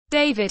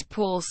David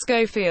Paul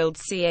Scofield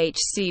CH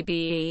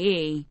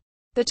CBE.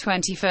 The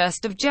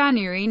 21st of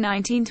January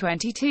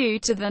 1922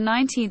 to the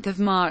 19th of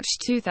March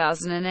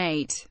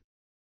 2008.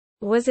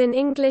 Was an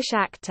English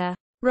actor.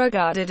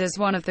 Regarded as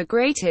one of the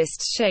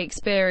greatest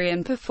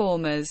Shakespearean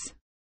performers,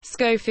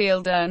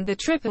 Scofield earned the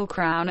Triple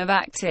Crown of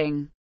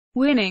acting,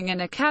 winning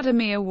an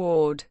Academy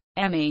Award,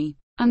 Emmy,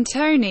 and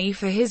Tony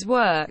for his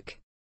work.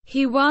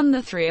 He won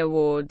the 3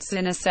 awards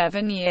in a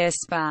 7-year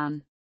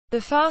span, the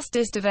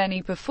fastest of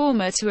any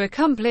performer to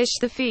accomplish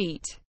the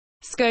feat.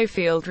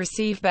 Schofield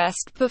received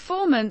Best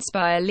Performance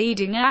by a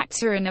Leading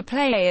Actor in a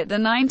Play at the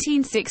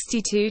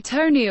 1962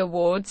 Tony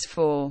Awards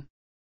for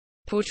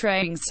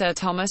portraying Sir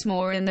Thomas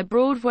More in the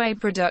Broadway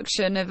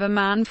production of A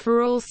Man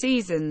for All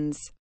Seasons.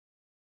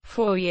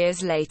 4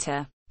 years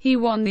later, he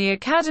won the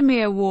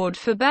Academy Award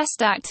for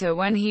Best Actor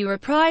when he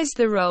reprised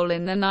the role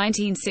in the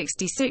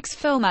 1966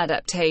 film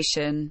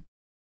adaptation,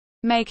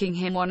 making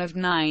him one of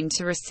 9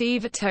 to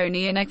receive a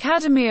Tony and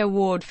Academy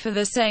Award for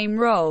the same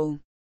role.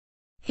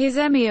 His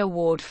Emmy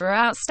Award for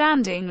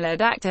Outstanding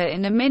Lead Actor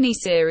in a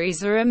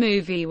Miniseries or a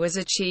Movie was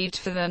achieved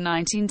for the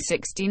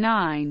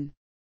 1969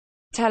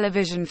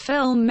 television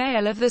film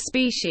Male of the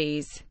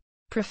Species,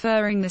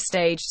 preferring the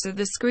stage to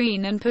the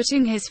screen and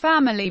putting his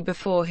family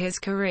before his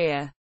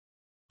career.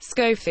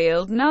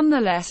 Scofield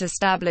nonetheless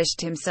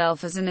established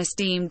himself as an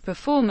esteemed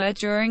performer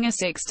during a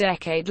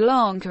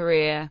 6-decade-long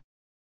career.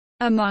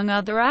 Among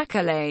other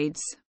accolades,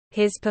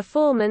 his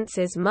performance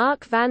as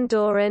Mark Van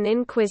Doren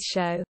in Quiz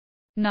Show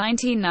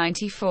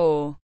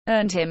 1994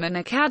 earned him an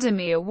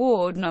Academy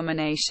Award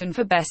nomination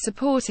for Best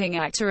Supporting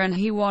Actor, and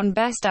he won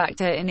Best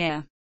Actor in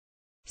a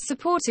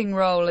Supporting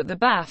Role at the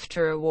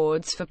BAFTA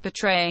Awards for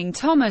portraying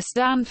Thomas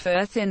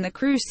Danforth in The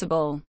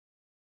Crucible.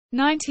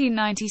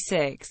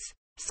 1996.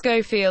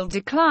 Scofield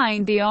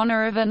declined the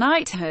honor of a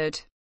knighthood,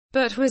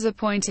 but was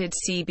appointed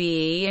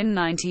CBE in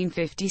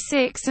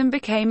 1956 and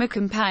became a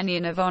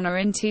Companion of Honor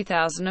in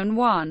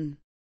 2001.